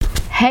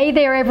Hey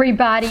there,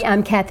 everybody.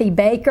 I'm Kathy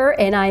Baker,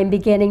 and I am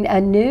beginning a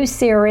new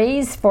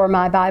series for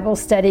my Bible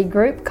study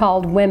group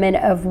called Women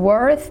of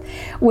Worth.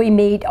 We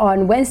meet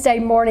on Wednesday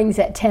mornings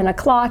at 10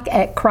 o'clock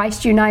at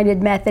Christ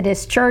United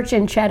Methodist Church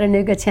in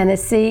Chattanooga,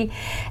 Tennessee.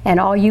 And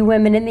all you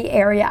women in the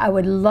area, I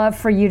would love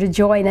for you to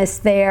join us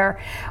there.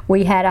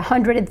 We had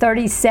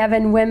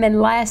 137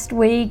 women last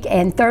week,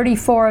 and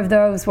 34 of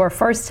those were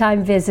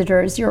first-time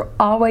visitors. You're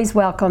always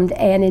welcomed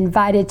and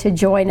invited to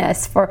join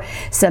us for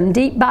some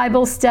deep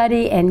Bible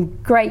study and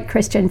great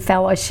Christian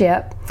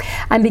fellowship.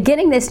 I'm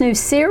beginning this new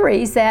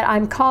series that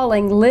I'm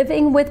calling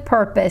Living with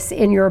Purpose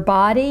in Your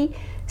Body,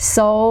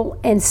 Soul,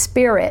 and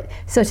Spirit.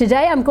 So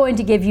today I'm going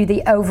to give you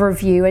the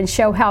overview and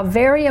show how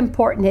very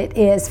important it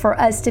is for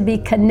us to be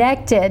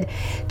connected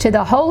to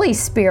the Holy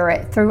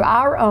Spirit through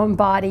our own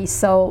body,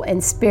 soul,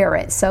 and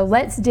spirit. So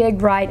let's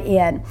dig right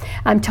in.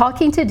 I'm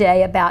talking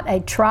today about a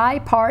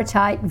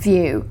tripartite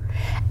view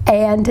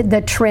and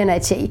the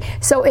Trinity.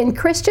 So in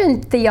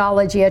Christian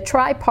theology, a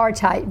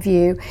tripartite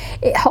view,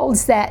 it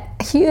holds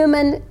that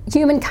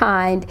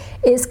humankind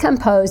is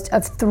composed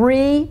of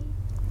three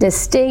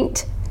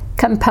distinct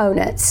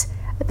components: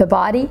 the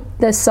body,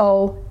 the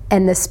soul,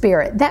 and the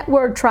spirit. That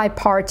word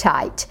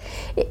tripartite,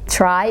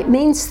 tri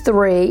means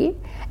three,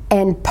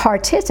 and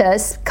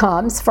partitus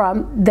comes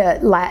from the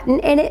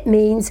Latin, and it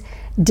means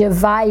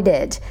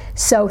divided.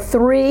 So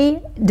three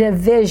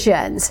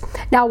divisions.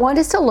 Now I want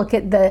us to look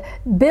at the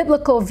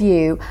biblical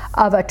view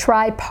of a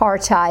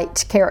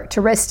tripartite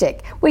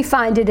characteristic. We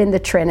find it in the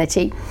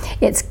Trinity.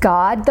 It's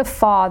God the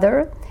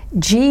Father,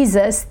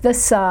 Jesus the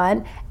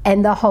Son,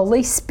 and the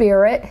Holy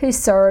Spirit, who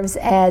serves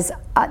as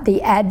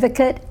the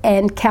advocate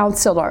and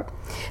counselor.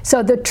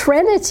 So the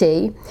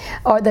Trinity,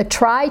 or the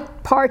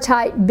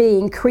tripartite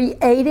being,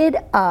 created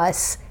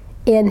us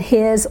in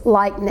His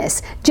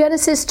likeness.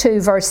 Genesis 2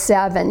 verse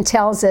 7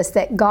 tells us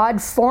that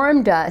God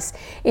formed us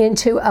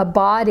into a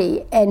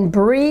body and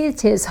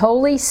breathed His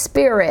Holy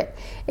Spirit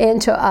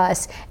into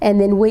us, and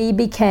then we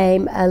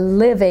became a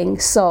living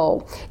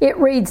soul. It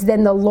reads,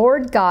 "Then the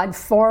Lord God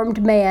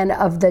formed man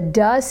of the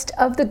dust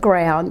of the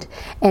ground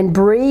and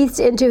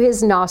breathed into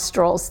his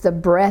nostrils the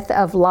breath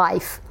of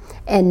life,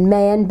 and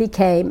man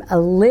became a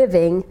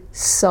living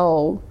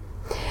soul."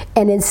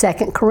 And in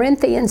 2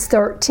 Corinthians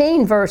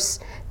 13 verse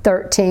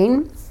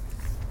 13,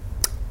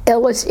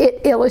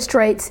 it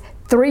illustrates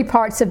three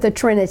parts of the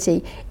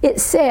Trinity. It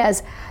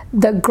says,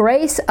 "The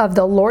grace of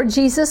the Lord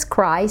Jesus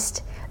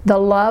Christ, the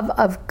love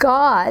of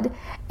God,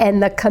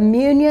 and the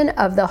communion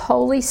of the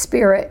Holy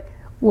Spirit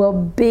will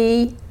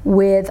be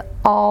with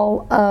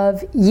all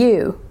of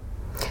you."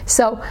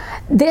 So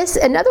this,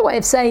 another way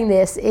of saying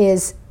this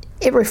is,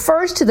 it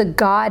refers to the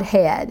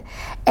Godhead,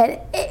 and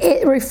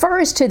it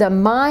refers to the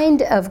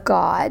mind of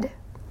God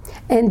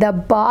and the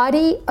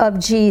body of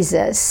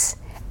Jesus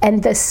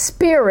and the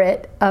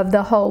Spirit of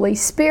the Holy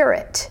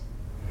Spirit.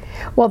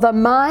 Well, the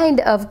mind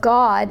of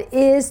God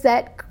is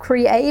that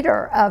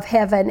creator of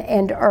heaven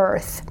and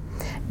earth.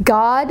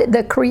 God,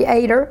 the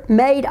Creator,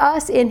 made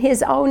us in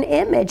His own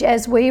image,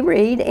 as we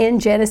read in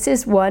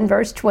Genesis 1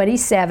 verse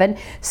 27.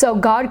 So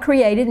God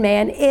created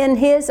man in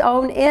His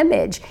own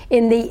image.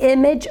 In the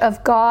image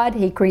of God,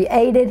 He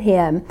created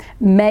him.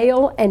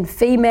 Male and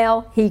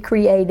female, He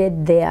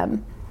created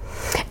them.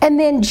 And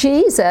then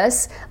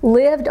Jesus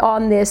lived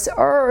on this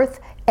earth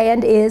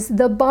and is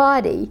the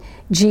body.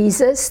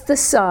 Jesus, the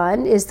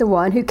Son, is the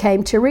one who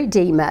came to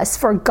redeem us.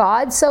 For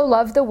God so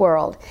loved the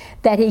world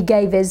that He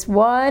gave His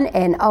one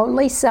and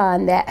only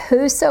Son, that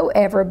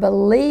whosoever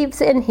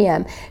believes in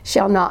Him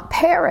shall not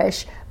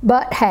perish,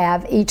 but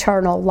have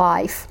eternal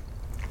life.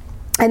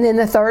 And then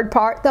the third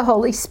part, the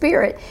Holy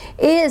Spirit,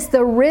 is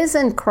the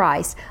risen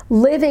Christ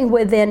living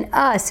within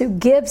us, who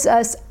gives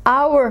us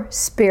our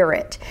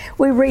spirit.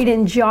 We read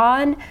in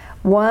John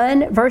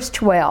 1 verse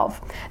 12,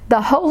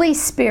 "The Holy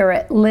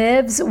Spirit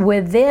lives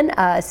within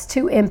us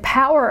to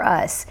empower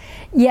us.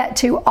 Yet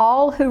to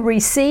all who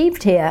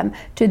received Him,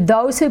 to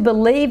those who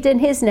believed in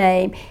His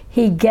name,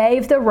 He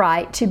gave the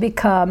right to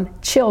become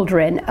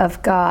children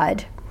of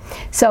God."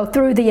 So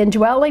through the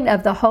indwelling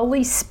of the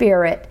Holy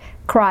Spirit,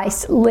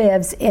 Christ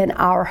lives in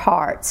our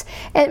hearts.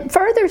 And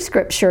further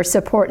scripture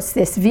supports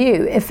this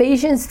view.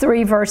 Ephesians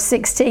 3 verse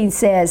 16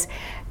 says,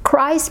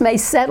 "Christ may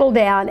settle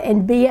down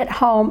and be at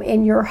home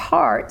in your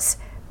hearts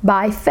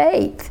by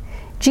faith."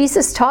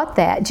 Jesus taught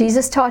that.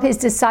 Jesus taught His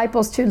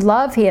disciples to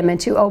love Him and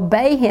to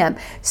obey Him,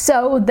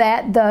 so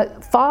that the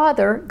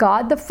Father,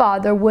 God the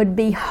Father, would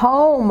be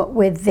home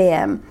with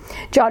them.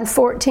 John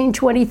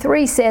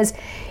 14:23 says,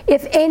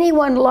 "If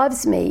anyone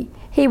loves me,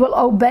 he will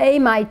obey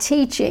my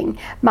teaching.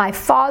 My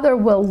Father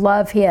will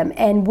love him,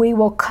 and we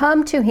will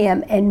come to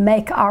him and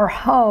make our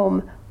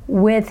home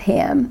with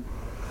him."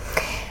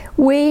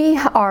 We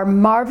are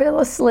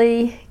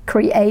marvelously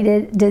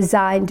created,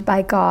 designed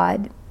by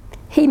God.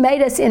 He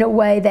made us in a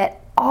way that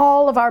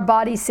all of our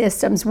body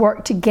systems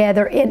work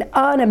together in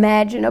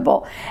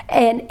unimaginable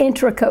and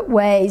intricate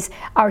ways.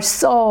 Our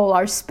soul,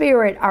 our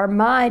spirit, our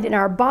mind, and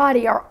our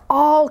body are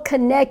all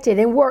connected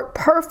and work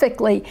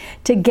perfectly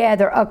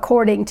together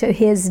according to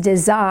His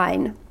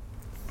design.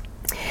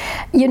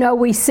 You know,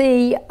 we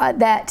see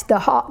that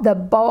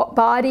the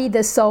body,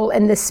 the soul,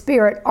 and the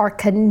spirit are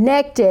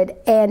connected,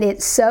 and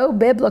it's so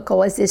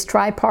biblical as this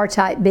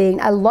tripartite being.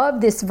 I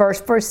love this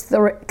verse,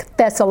 1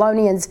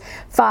 Thessalonians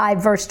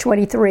 5, verse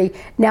 23.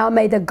 Now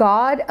may the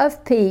God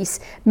of peace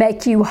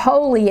make you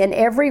holy in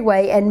every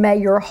way, and may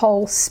your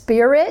whole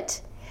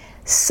spirit,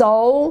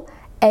 soul,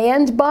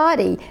 and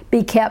body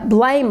be kept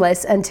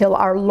blameless until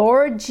our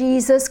Lord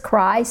Jesus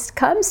Christ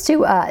comes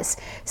to us.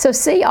 So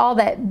see all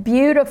that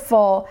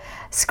beautiful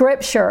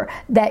scripture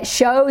that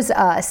shows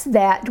us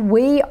that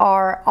we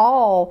are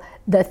all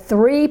the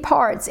three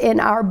parts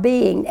in our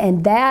being,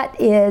 and that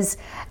is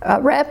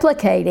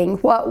replicating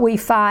what we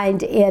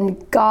find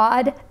in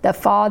God, the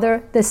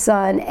Father, the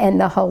Son, and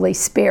the Holy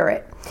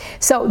Spirit.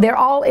 So they're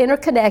all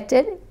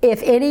interconnected.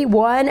 If any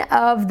one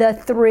of the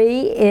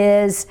three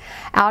is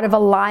out of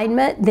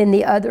alignment, then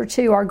the other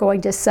two are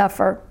going to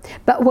suffer.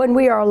 But when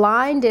we are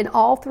aligned in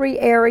all three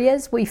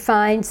areas, we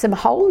find some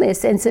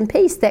wholeness and some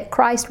peace that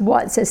Christ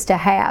wants us to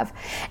have.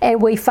 And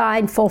we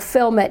find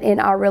fulfillment in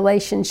our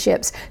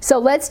relationships. So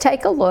let's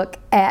take a look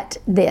at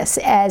this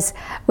as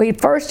we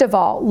first of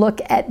all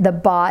look at the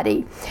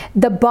body.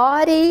 The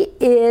body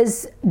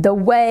is the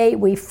way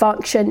we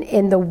function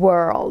in the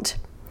world.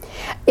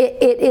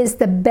 It is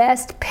the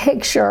best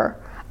picture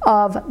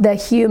of the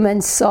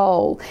human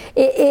soul.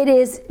 It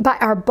is by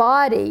our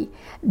body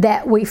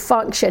that we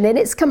function, and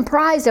it's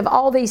comprised of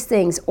all these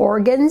things: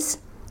 organs,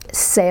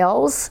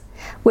 cells,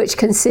 which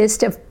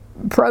consist of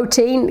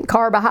protein,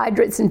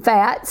 carbohydrates, and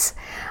fats.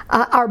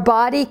 Our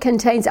body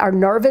contains our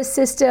nervous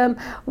system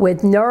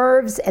with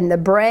nerves and the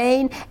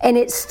brain, and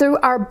it's through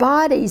our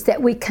bodies that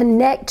we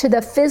connect to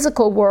the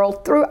physical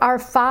world through our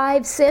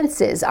five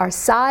senses: our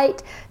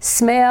sight,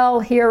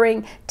 smell,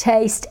 hearing,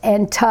 taste,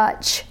 and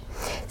touch.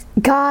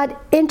 God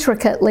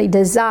intricately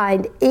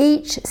designed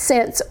each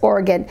sense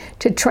organ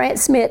to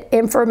transmit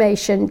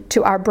information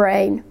to our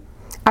brain.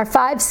 Our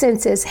five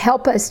senses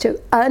help us to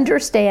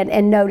understand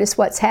and notice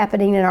what's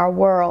happening in our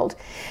world.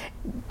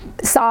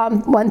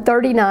 Psalm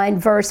 139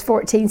 verse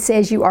 14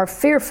 says, "You are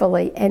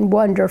fearfully and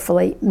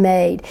wonderfully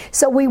made."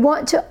 So we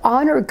want to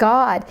honor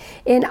God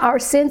in our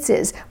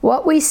senses,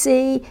 what we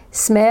see,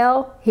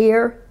 smell,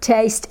 hear,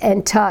 taste,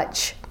 and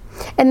touch.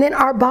 And then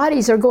our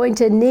bodies are going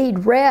to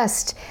need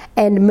rest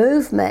and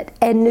movement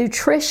and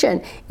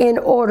nutrition in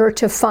order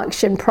to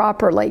function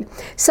properly.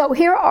 So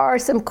here are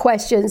some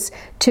questions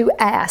to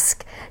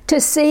ask to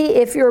see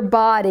if your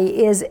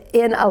body is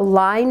in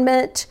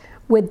alignment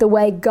with the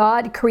way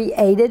God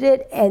created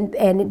it and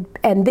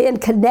then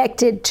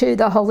connected to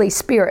the Holy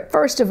Spirit.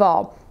 First of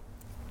all,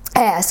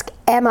 ask,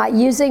 am I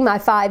using my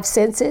five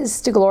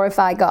senses to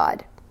glorify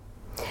God?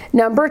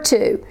 Number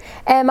 2,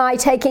 am I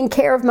taking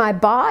care of my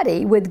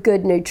body with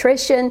good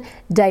nutrition,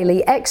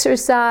 daily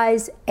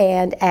exercise,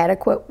 and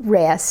adequate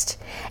rest?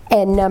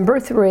 And number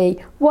 3,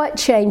 what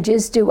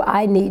changes do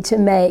I need to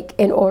make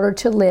in order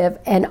to live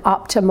an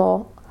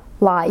optimal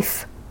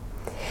life?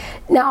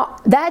 Now,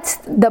 that's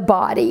the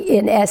body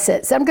in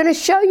essence. I'm going to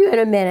show you in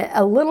a minute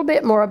a little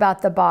bit more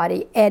about the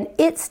body and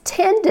its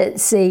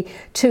tendency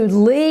to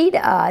lead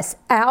us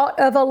out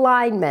of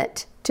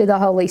alignment to the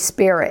Holy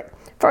Spirit.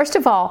 First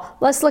of all,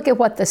 let's look at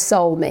what the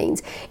soul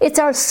means. It's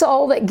our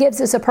soul that gives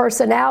us a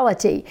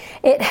personality.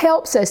 It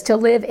helps us to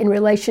live in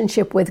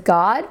relationship with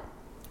God,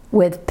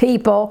 with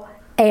people,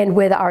 and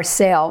with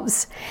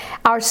ourselves.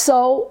 Our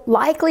soul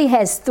likely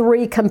has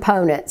 3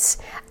 components: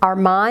 our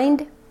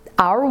mind,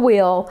 our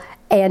will,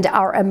 and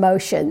our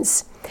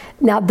emotions.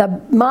 Now,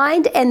 the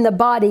mind and the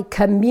body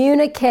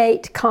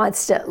communicate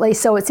constantly,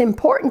 so it's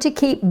important to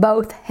keep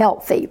both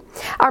healthy.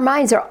 Our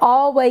minds are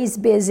always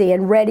busy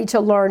and ready to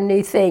learn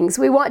new things.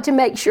 We want to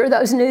make sure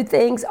those new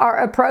things are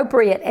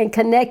appropriate and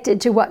connected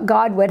to what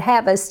God would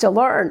have us to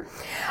learn.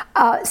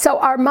 So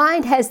our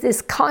mind has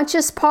this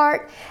conscious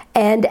part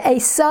and a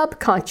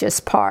subconscious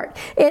part.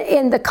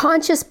 In the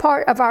conscious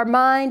part of our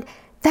mind,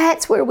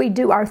 that's where we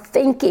do our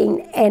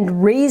thinking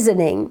and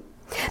reasoning.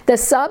 The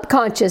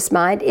subconscious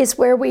mind is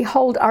where we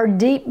hold our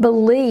deep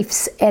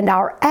beliefs and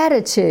our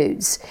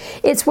attitudes.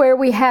 It's where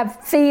we have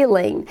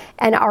feeling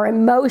and our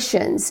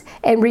emotions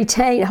and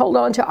hold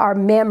on to our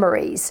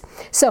memories.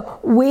 So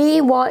we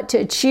want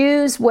to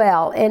choose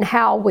well in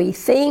how we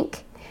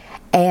think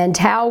and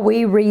how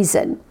we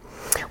reason.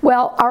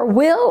 Well, our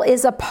will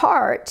is a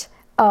part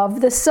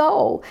of the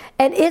soul,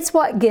 and it's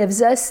what gives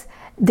us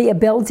the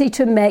ability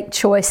to make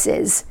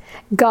choices.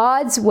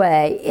 God's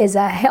way is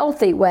a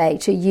healthy way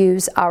to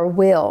use our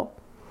will.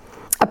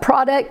 A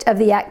product of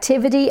the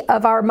activity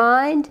of our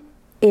mind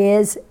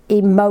is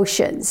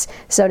emotions.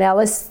 So now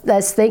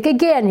let's think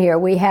again here.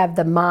 We have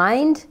the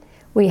mind,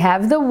 we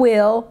have the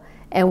will,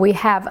 and we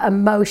have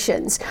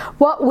emotions.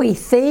 What we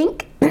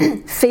think,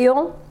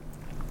 feel,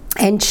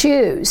 and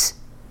choose,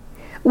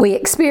 we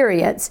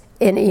experience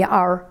in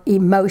our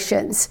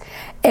emotions.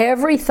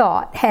 Every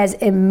thought has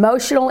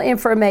emotional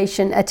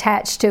information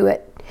attached to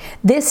it.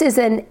 This is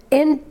an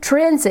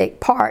intrinsic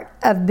part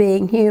of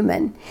being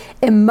human.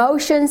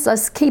 Emotions,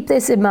 let's keep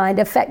this in mind,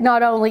 affect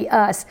not only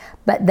us,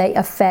 but they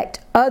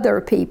affect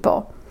other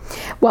people.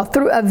 Well,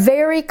 through a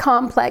very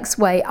complex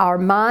way, our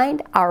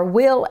mind, our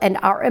will, and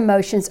our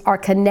emotions are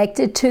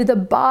connected to the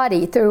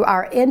body through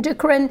our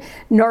endocrine,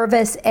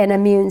 nervous, and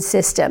immune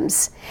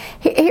systems.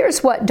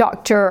 Here's what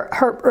Dr.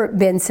 Herbert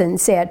Benson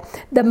said.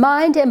 The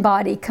mind and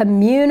body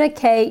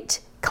communicate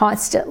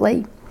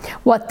constantly.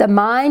 What the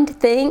mind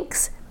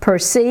thinks,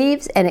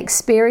 perceives, and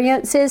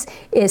experiences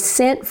is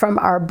sent from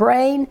our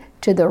brain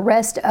to the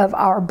rest of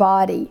our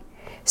body.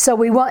 So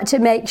we want to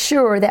make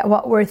sure that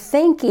what we're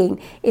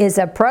thinking is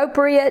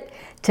appropriate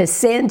to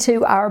send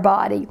to our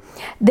body.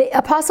 The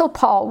Apostle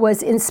Paul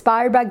was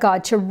inspired by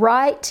God to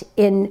write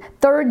in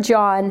 3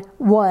 John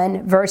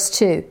 1 verse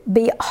 2,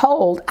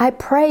 "Behold, I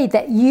pray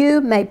that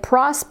you may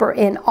prosper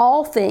in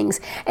all things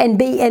and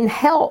be in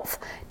health,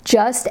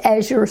 just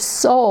as your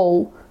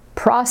soul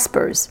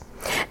prospers."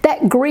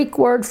 That Greek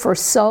word for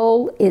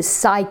soul is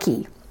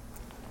psyche.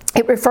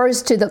 It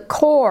refers to the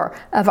core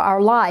of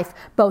our life,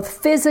 both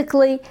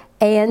physically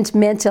and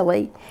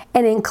mentally,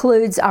 and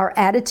includes our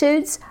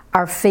attitudes,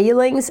 our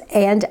feelings,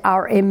 and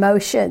our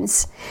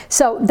emotions.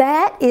 So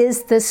that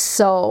is the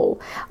soul.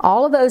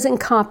 All of those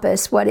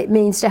encompass what it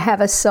means to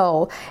have a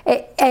soul.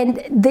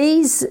 And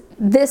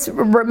this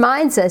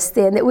reminds us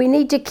then that we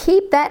need to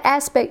keep that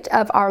aspect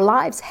of our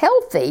lives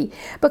healthy,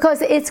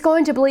 because it's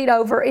going to bleed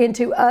over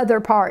into other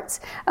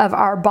parts of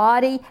our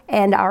body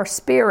and our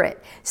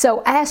spirit.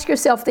 So ask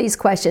yourself these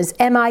questions.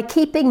 Am I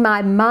keeping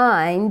my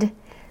mind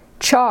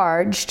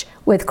charged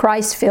with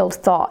Christ-filled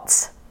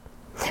thoughts?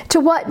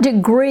 To what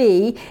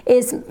degree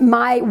is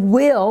my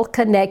will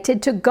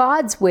connected to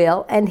God's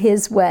will and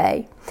His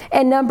way?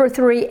 And number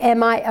 3,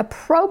 am I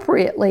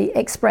appropriately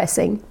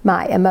expressing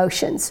my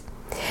emotions?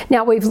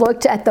 Now, we've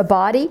looked at the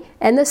body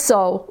and the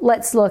soul.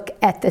 Let's look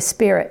at the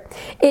spirit.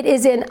 It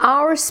is in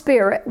our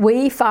spirit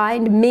we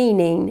find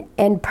meaning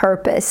and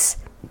purpose.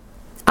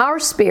 Our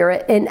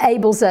spirit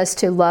enables us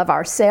to love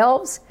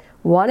ourselves,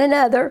 one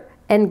another,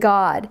 and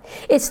God.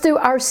 It's through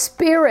our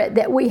spirit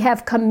that we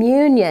have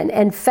communion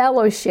and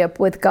fellowship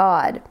with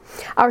God.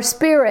 Our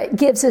spirit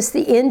gives us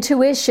the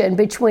intuition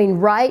between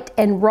right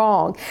and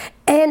wrong,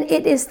 and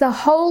it is the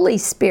Holy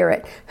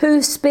Spirit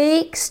who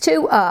speaks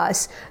to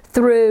us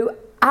through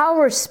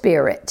our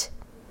spirit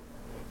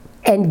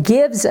and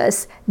gives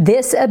us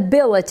this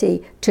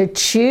ability to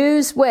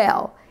choose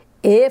well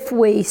if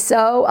we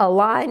so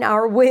align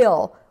our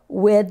will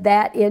with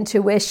that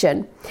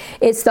intuition.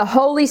 It's the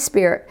Holy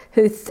Spirit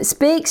who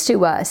speaks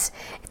to us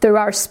through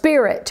our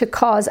spirit to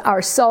cause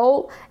our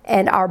soul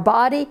and our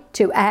body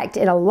to act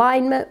in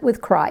alignment with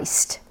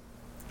Christ.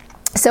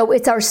 So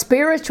it's our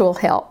spiritual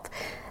health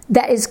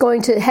that is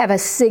going to have a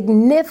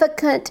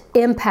significant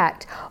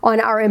impact on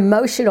our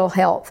emotional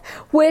health,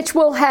 which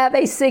will have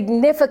a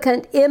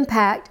significant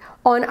impact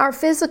on our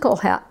physical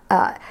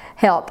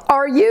health.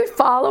 Are you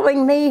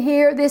following me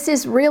here? This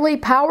is really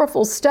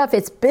powerful stuff.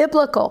 It's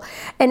biblical,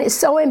 and it's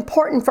so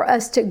important for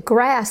us to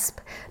grasp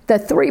the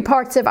 3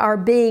 parts of our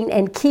being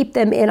and keep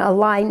them in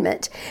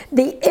alignment.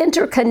 The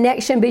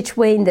interconnection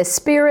between the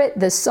spirit,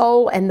 the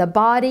soul, and the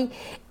body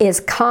is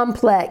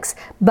complex,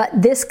 but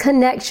this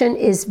connection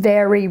is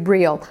very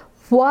real.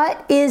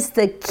 What is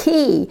the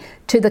key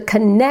to the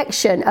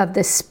connection of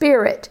the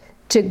spirit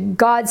to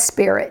God's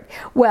spirit?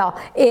 Well,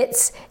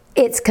 it's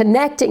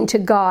connecting to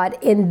God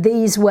in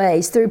these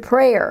ways: through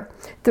prayer,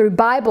 through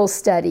Bible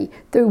study,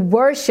 through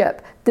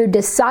worship, through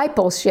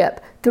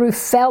discipleship, through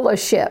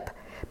fellowship,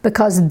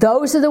 because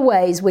those are the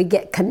ways we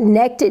get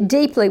connected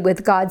deeply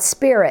with God's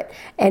Spirit,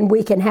 and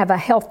we can have a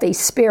healthy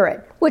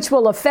spirit, which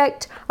will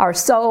affect our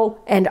soul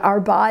and our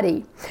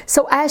body.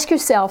 So ask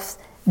yourself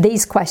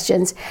these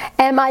questions.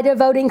 Am I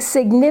devoting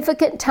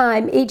significant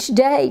time each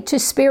day to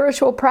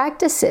spiritual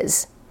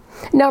practices?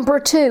 Number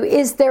 2,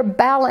 is there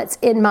balance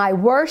in my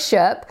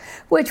worship,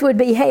 which would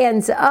be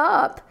hands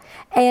up,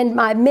 and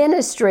my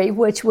ministry,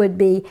 which would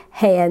be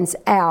hands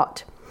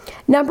out?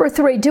 Number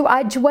 3, do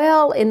I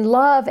dwell in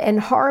love and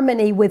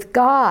harmony with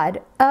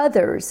God,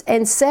 others,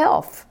 and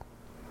self?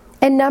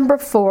 And number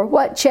 4,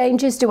 what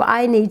changes do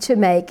I need to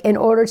make in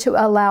order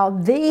to allow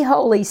the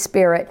Holy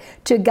Spirit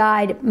to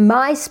guide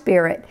my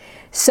spirit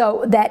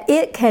so that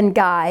it can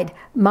guide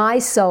my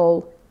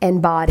soul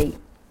and body?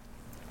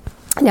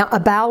 Now, a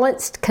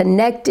balanced,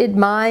 connected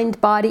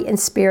mind, body, and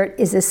spirit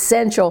is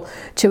essential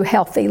to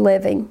healthy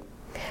living.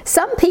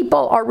 Some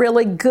people are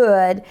really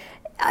good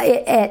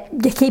at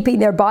keeping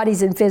their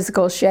bodies in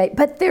physical shape,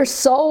 but their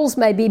souls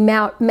may be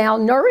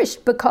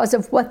malnourished because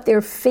of what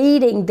they're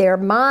feeding their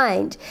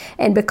mind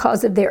and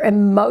because of their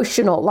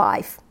emotional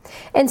life.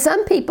 And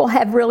some people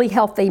have really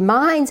healthy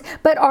minds,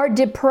 but are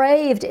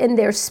depraved in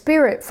their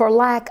spirit for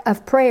lack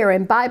of prayer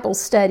and Bible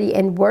study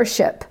and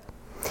worship.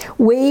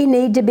 We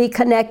need to be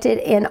connected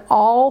in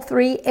all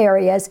 3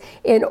 areas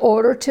in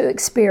order to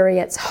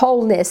experience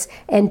wholeness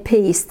and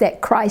peace that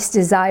Christ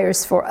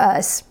desires for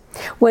us.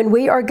 When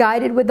we are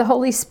guided with the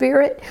Holy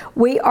Spirit,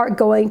 we are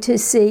going to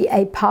see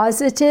a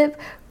positive,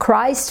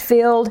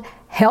 Christ-filled,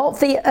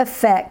 healthy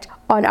effect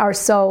on our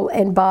soul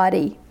and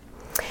body.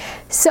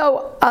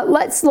 So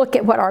let's look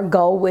at what our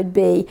goal would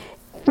be.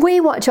 We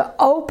want to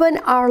open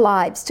our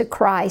lives to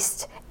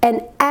Christ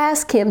and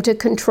ask Him to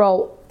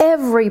control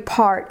every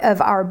part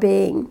of our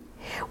being.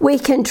 We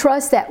can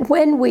trust that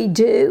when we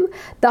do,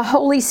 the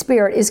Holy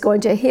Spirit is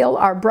going to heal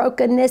our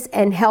brokenness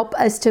and help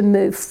us to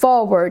move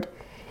forward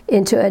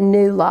into a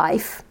new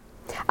life.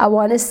 I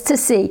want us to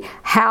see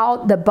how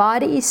the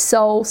body,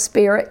 soul,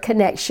 spirit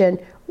connection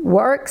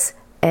works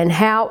and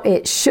how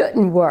it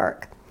shouldn't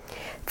work.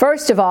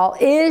 First of all,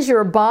 is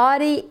your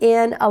body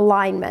in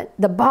alignment?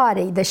 The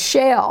body, the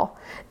shell,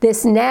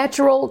 this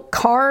natural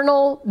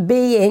carnal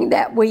being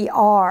that we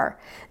are.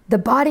 The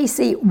body,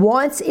 see,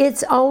 wants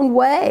its own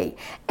way,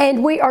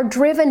 and we are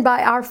driven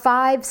by our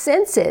five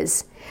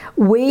senses.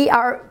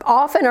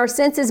 Often our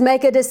senses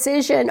make a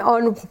decision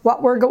on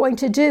what we're going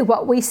to do,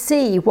 what we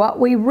see, what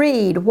we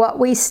read, what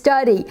we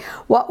study,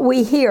 what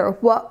we hear,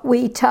 what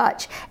we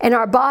touch. And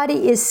our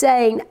body is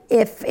saying,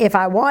 if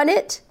I want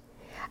it,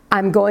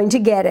 I'm going to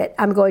get it.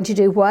 I'm going to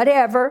do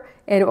whatever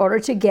in order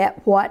to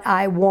get what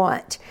I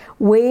want.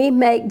 We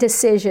make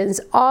decisions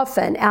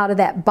often out of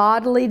that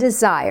bodily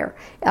desire,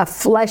 a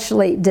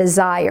fleshly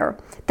desire.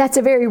 That's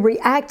a very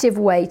reactive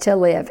way to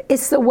live.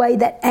 It's the way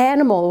that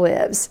animal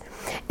lives.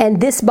 And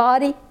this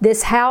body,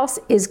 this house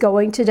is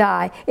going to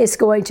die. It's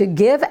going to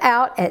give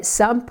out at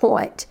some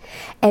point.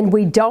 And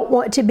we don't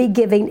want to be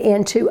giving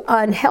into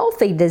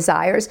unhealthy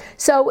desires,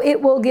 so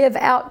it will give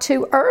out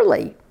too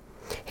early.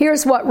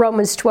 Here's what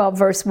Romans 12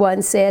 verse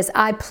 1 says,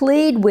 I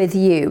plead with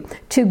you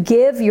to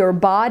give your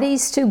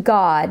bodies to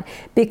God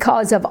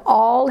because of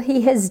all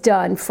He has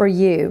done for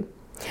you.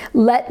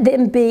 Let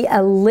them be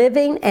a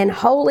living and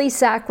holy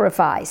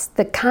sacrifice,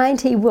 the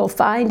kind He will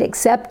find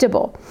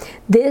acceptable.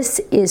 This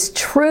is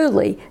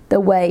truly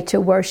the way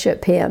to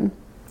worship Him.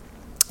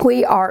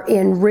 We are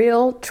in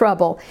real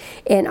trouble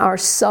in our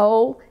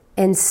soul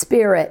and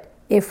spirit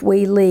if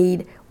we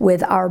lead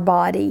with our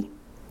body.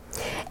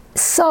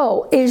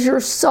 So, is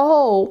your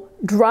soul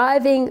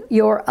driving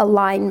your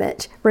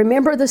alignment?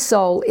 Remember, the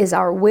soul is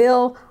our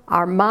will,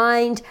 our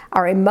mind,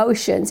 our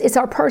emotions. It's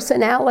our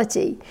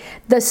personality.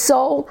 The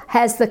soul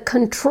has the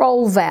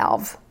control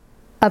valve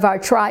of our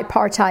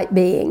tripartite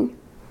being.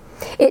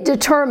 It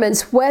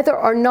determines whether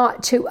or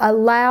not to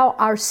allow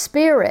our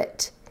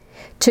spirit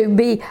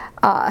to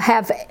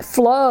have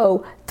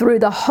flow through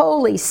the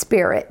Holy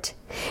Spirit.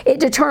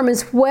 It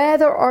determines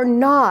whether or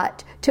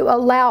not to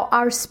allow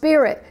our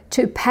spirit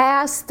to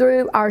pass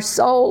through our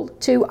soul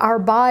to our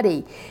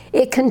body.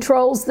 It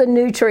controls the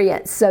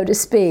nutrients, so to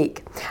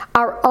speak.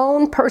 Our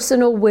own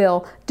personal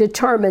will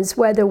determines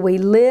whether we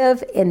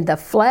live in the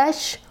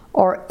flesh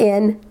or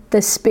in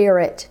the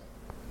spirit.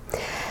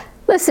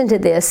 Listen to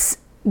this.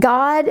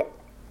 God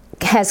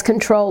has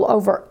control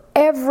over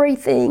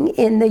everything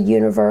in the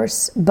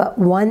universe but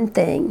one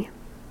thing: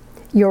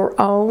 your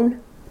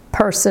own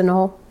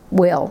personal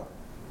will.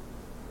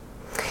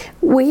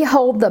 We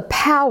hold the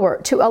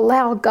power to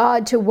allow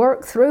God to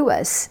work through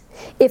us.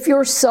 If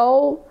your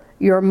soul,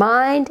 your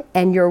mind,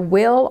 and your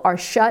will are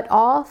shut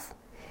off,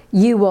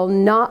 you will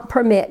not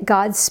permit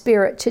God's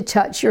Spirit to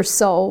touch your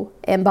soul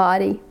and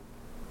body.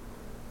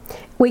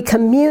 We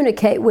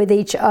communicate with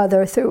each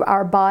other through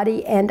our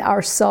body and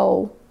our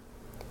soul.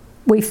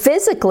 We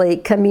physically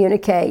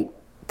communicate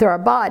through our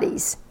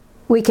bodies.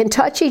 We can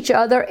touch each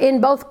other in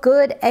both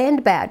good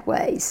and bad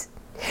ways.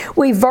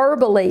 We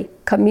verbally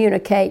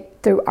communicate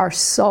through our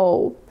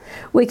soul.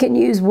 We can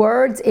use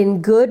words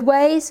in good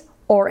ways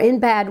or in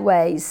bad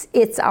ways.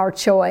 It's our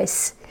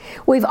choice.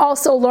 We've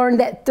also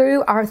learned that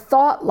through our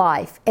thought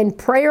life and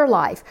prayer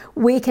life,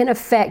 we can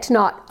affect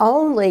not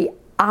only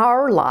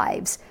our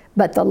lives,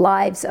 but the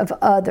lives of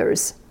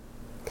others.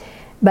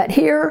 But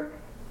here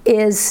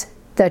is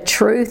the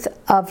truth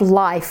of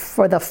life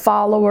for the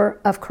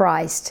follower of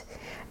Christ.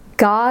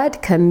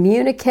 God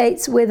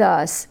communicates with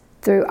us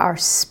through our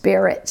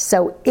spirit.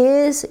 So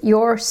is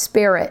your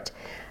spirit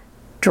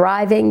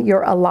driving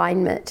your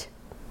alignment?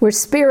 We're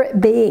spirit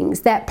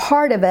beings. That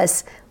part of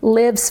us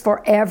lives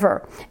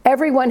forever.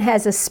 Everyone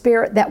has a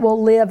spirit that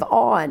will live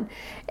on.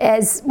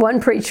 As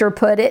one preacher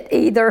put it,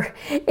 either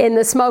in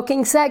the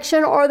smoking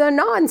section or the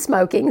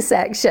non-smoking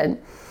section.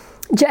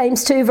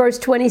 James 2 verse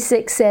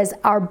 26 says,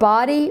 our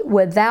body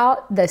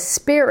without the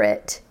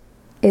spirit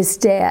is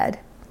dead.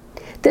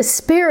 The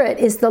Spirit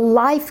is the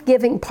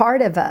life-giving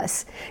part of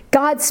us.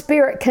 God's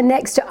Spirit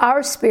connects to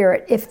our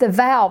spirit if the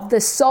valve,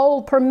 the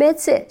soul,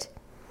 permits it.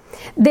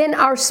 Then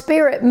our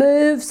spirit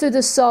moves through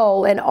the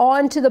soul and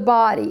on to the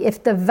body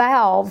if the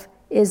valve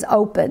is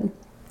open.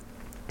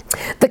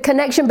 The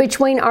connection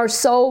between our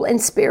soul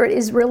and spirit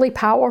is really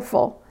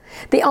powerful.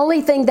 The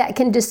only thing that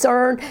can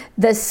discern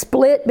the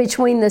split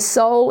between the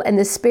soul and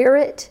the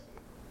spirit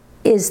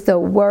is the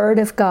Word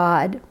of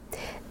God.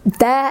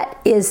 That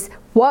is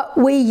what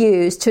we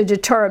use to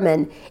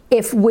determine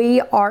if we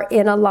are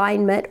in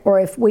alignment or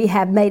if we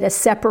have made a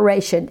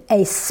separation,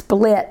 a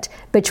split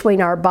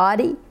between our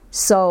body,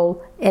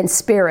 soul, and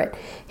spirit.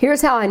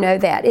 Here's how I know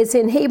that. It's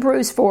in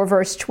Hebrews 4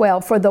 verse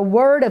 12. For the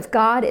Word of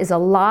God is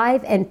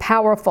alive and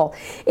powerful.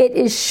 It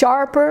is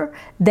sharper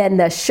than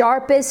the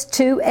sharpest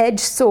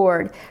two-edged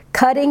sword,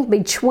 cutting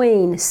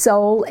between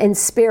soul and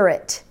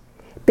spirit,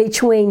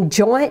 between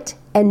joint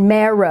and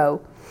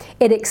marrow.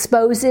 It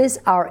exposes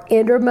our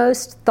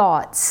innermost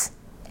thoughts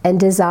and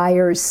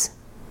desires.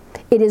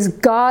 It is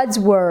God's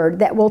Word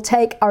that will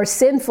take our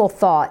sinful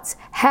thoughts,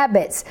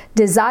 habits,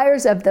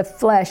 desires of the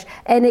flesh,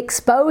 and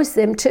expose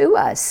them to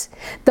us.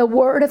 The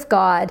Word of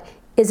God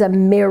is a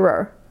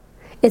mirror.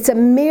 It's a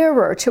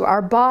mirror to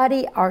our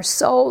body, our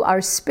soul,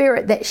 our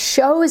spirit that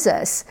shows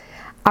us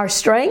our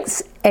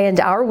strengths and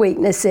our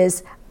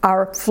weaknesses,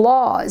 our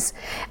flaws.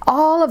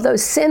 All of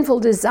those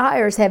sinful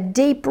desires have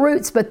deep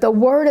roots, but the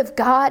Word of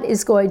God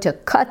is going to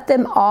cut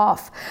them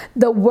off.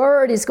 The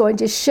Word is going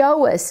to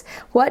show us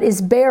what is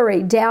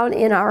buried down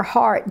in our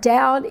heart,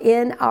 down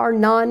in our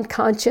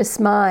non-conscious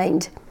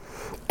mind.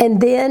 And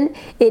then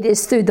it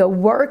is through the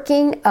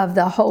working of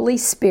the Holy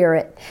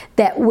Spirit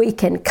that we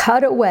can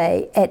cut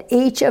away at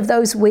each of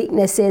those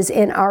weaknesses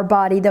in our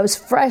body, those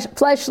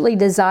fleshly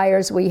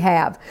desires we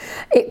have.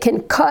 It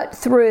can cut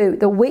through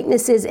the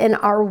weaknesses in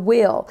our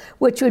will,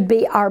 which would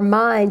be our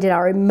mind and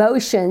our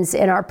emotions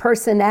and our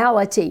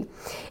personality.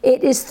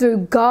 It is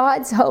through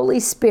God's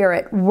Holy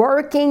Spirit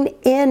working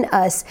in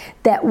us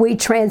that we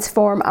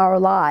transform our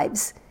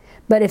lives.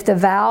 But if the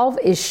valve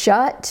is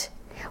shut,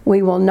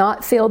 we will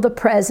not feel the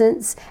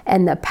presence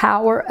and the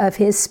power of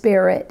His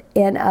Spirit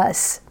in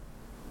us.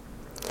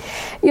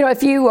 You know,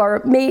 if you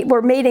were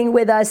meeting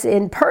with us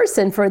in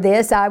person for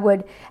this,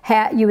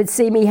 you would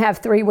see me have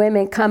 3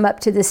 women come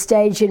up to the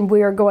stage, and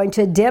we are going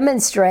to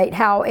demonstrate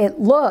how it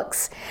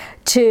looks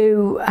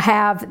to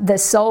have the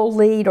soul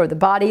lead or the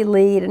body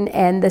lead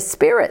and the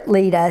spirit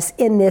lead us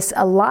in this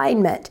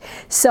alignment.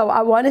 So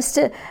I want us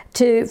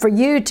for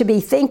you to be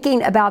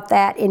thinking about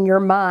that in your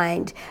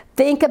mind.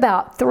 Think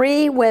about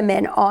 3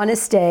 women on a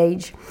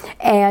stage,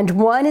 and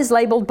one is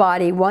labeled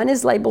body, one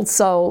is labeled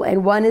soul,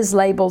 and one is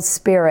labeled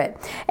spirit.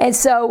 And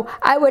so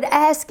I would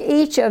ask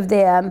each of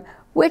them,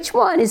 which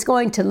one is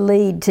going to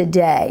lead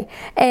today?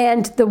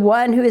 And the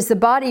one who is the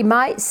body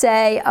might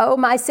say, oh,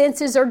 my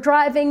senses are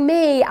driving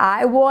me.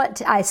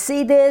 I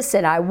see this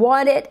and I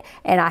want it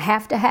and I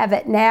have to have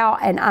it now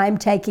and I'm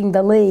taking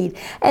the lead.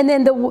 And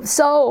then the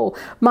soul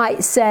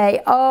might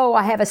say, oh,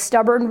 I have a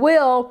stubborn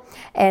will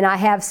and I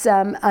have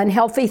some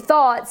unhealthy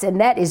thoughts and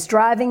that is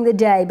driving the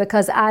day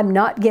because I'm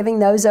not giving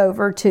those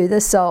over to the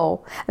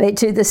soul,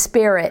 to the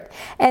spirit.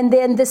 And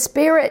then the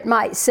spirit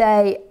might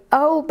say,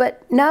 oh,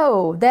 but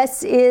no,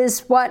 this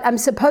is what I'm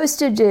supposed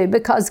to do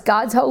because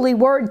God's holy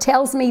word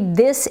tells me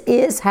this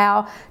is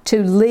how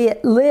to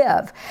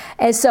live.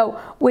 And so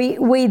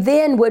we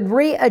then would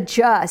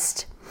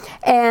readjust,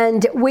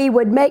 and we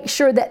would make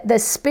sure that the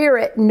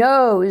Spirit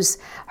knows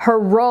her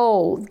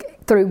role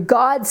through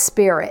God's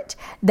Spirit,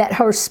 that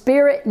her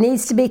spirit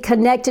needs to be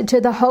connected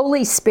to the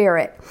Holy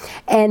Spirit.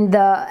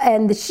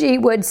 And she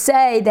would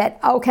say that,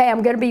 okay,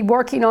 I'm going to be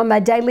working on my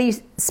daily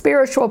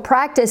spiritual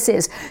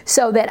practices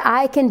so that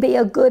I can be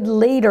a good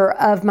leader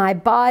of my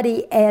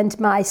body and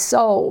my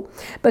soul.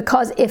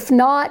 Because if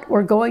not,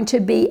 we're going to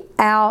be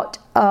out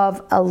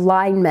of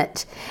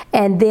alignment.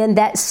 And then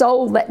that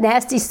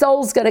nasty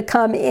soul's going to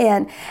come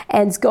in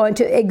and is going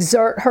to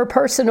exert her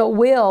personal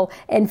will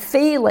and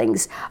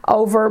feelings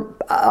over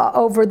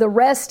the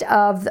rest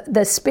of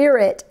the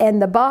spirit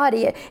and the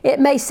body. It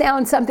may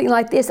sound something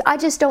like this: I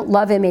just don't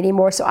love him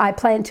anymore, so I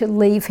plan to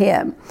leave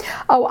him.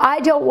 Oh, I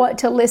don't want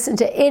to listen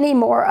to any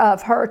more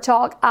of her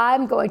talk.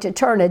 I'm going to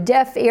turn a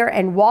deaf ear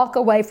and walk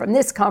away from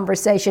this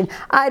conversation.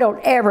 I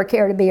don't ever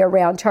care to be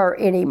around her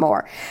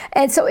anymore.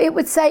 And so it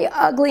would say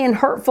ugly and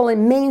hurtful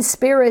and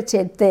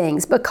mean-spirited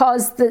things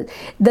because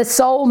the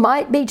soul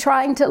might be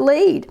trying to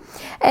lead.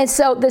 And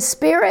so the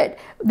spirit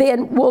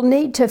then will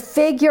need to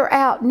figure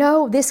out,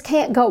 no, this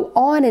can't go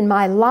on in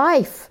my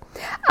life.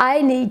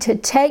 I need to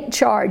take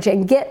charge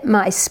and get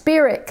my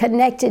spirit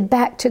connected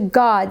back to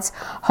God's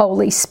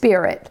Holy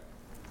Spirit.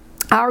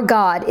 Our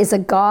God is a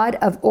God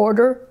of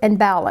order and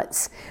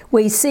balance.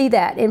 We see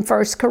that in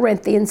 1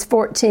 Corinthians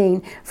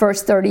 14,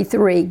 verse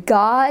 33.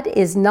 God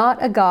is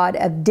not a God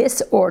of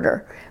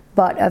disorder,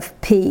 but of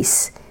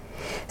peace.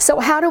 So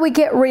how do we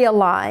get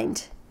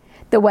realigned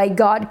the way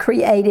God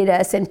created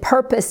us and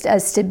purposed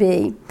us to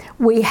be?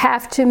 We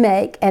have to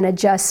make an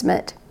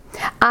adjustment.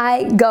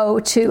 I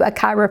go to a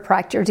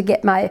chiropractor to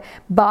get my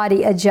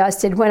body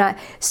adjusted. When I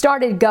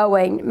started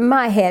going,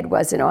 my head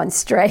wasn't on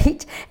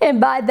straight. And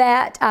by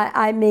that,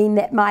 I mean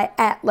that my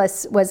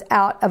atlas was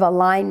out of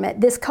alignment.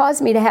 This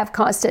caused me to have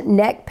constant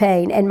neck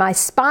pain, and my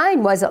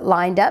spine wasn't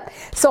lined up.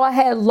 So I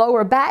had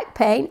lower back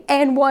pain,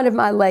 and one of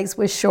my legs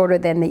was shorter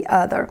than the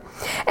other.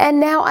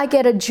 And now I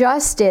get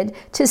adjusted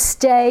to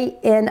stay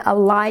in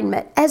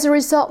alignment. As a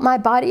result, my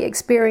body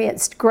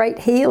experienced great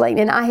healing,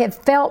 and I have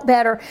felt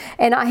better,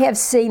 and I have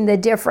seen the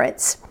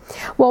difference.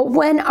 Well,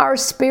 when our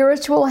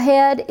spiritual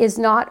head is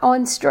not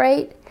on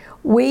straight,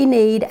 we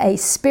need a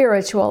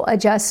spiritual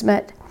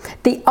adjustment.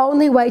 The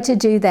only way to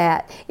do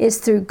that is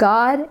through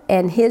God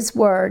and His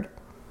Word.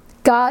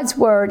 God's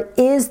Word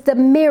is the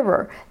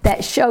mirror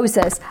that shows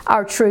us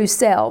our true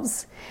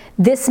selves.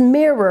 This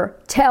mirror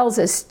tells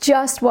us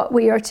just what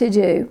we are to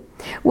do.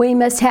 We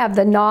must have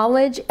the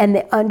knowledge and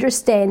the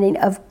understanding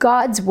of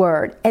God's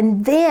Word,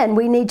 and then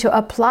we need to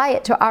apply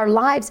it to our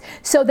lives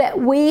so that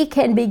we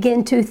can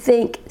begin to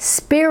think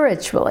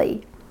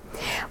spiritually.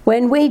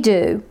 When we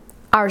do,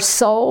 our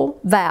soul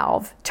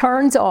valve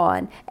turns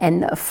on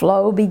and the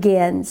flow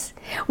begins.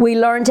 We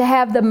learn to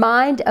have the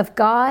mind of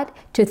God,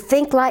 to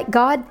think like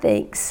God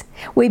thinks.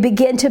 We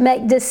begin to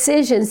make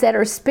decisions that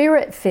are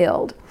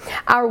spirit-filled.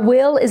 Our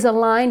will is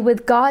aligned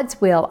with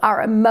God's will.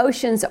 Our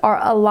emotions are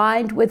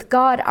aligned with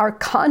God. Our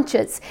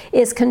conscience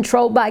is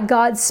controlled by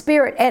God's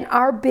Spirit, and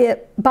our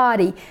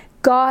body,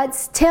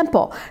 God's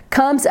temple,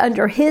 comes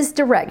under His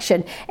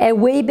direction,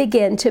 and we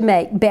begin to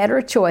make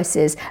better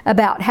choices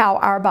about how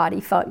our body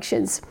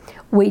functions.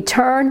 We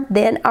turn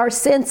then our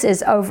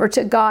senses over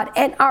to God,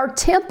 and our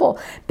temple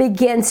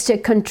begins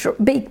to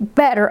be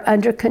better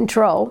under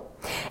control.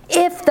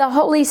 If the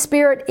Holy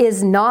Spirit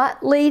is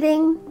not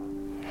leading,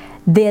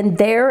 then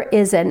there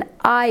is an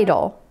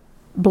idol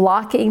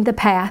blocking the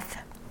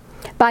path.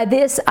 By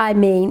this I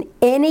mean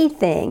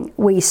anything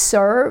we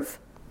serve,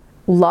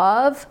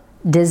 love,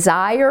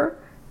 desire,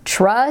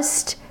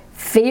 trust,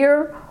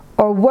 fear,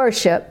 or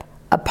worship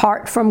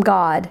apart from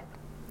God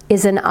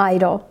is an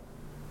idol.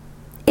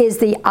 Is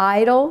the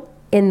idol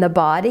in the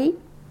body,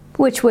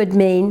 which would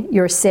mean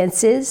your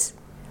senses?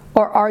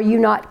 Or are you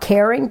not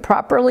caring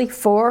properly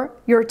for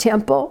your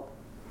temple?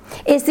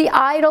 Is the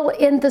idol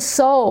in the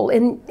soul,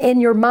 in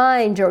your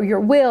mind or your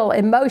will,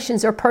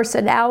 emotions, or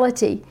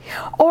personality?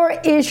 Or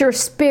is your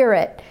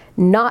spirit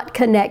not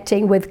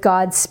connecting with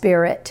God's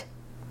Spirit?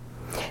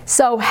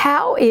 So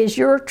how is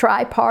your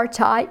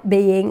tripartite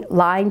being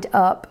lined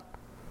up?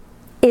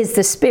 Is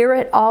the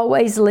Spirit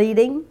always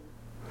leading?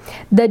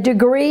 The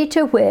degree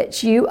to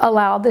which you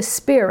allow the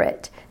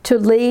Spirit to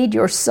lead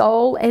your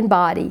soul and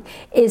body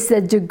is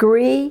the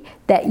degree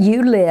that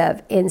you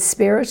live in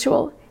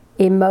spiritual,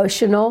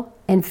 emotional,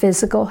 and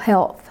physical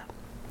health.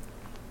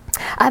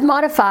 I've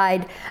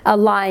modified a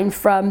line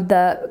from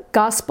the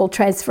Gospel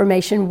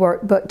Transformation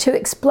Workbook to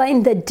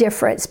explain the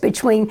difference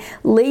between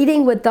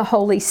leading with the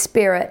Holy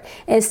Spirit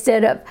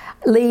instead of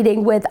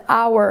leading with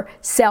our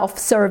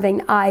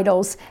self-serving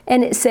idols.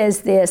 And it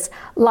says this,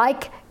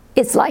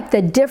 it's like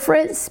the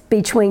difference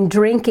between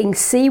drinking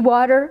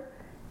seawater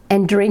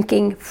and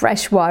drinking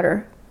fresh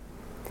water.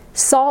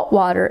 Salt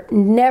water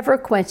never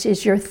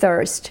quenches your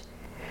thirst,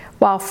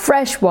 while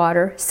fresh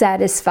water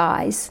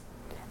satisfies.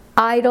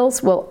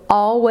 Idols will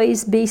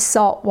always be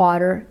salt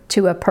water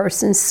to a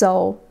person's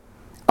soul.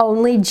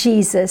 Only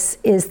Jesus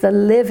is the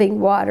living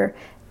water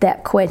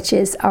that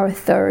quenches our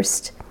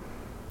thirst.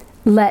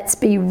 Let's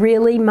be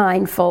really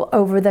mindful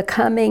over the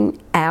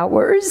coming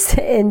hours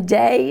and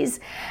days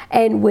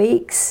and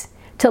weeks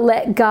to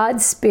let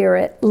God's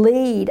Spirit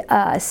lead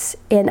us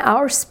in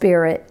our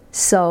spirit,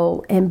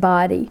 soul, and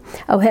body.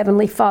 Oh,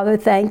 Heavenly Father,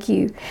 thank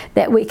you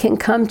that we can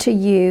come to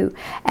you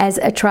as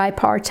a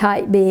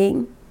tripartite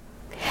being.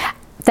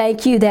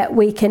 Thank you that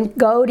we can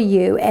go to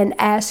you and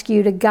ask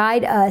you to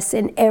guide us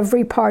in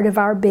every part of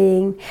our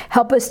being.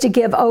 Help us to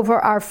give over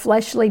our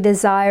fleshly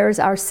desires,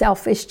 our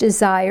selfish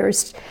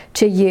desires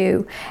to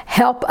you.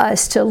 Help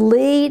us to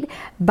lead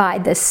by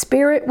the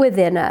Spirit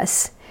within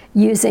us,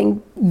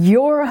 using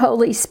your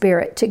Holy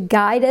Spirit to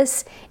guide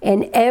us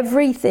in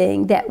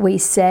everything that we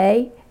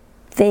say,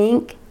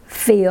 think,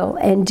 feel,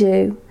 and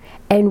do.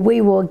 And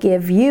we will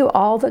give you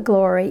all the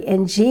glory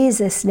in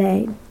Jesus'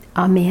 name.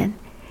 Amen.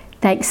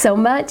 Thanks so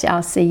much.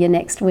 I'll see you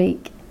next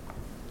week.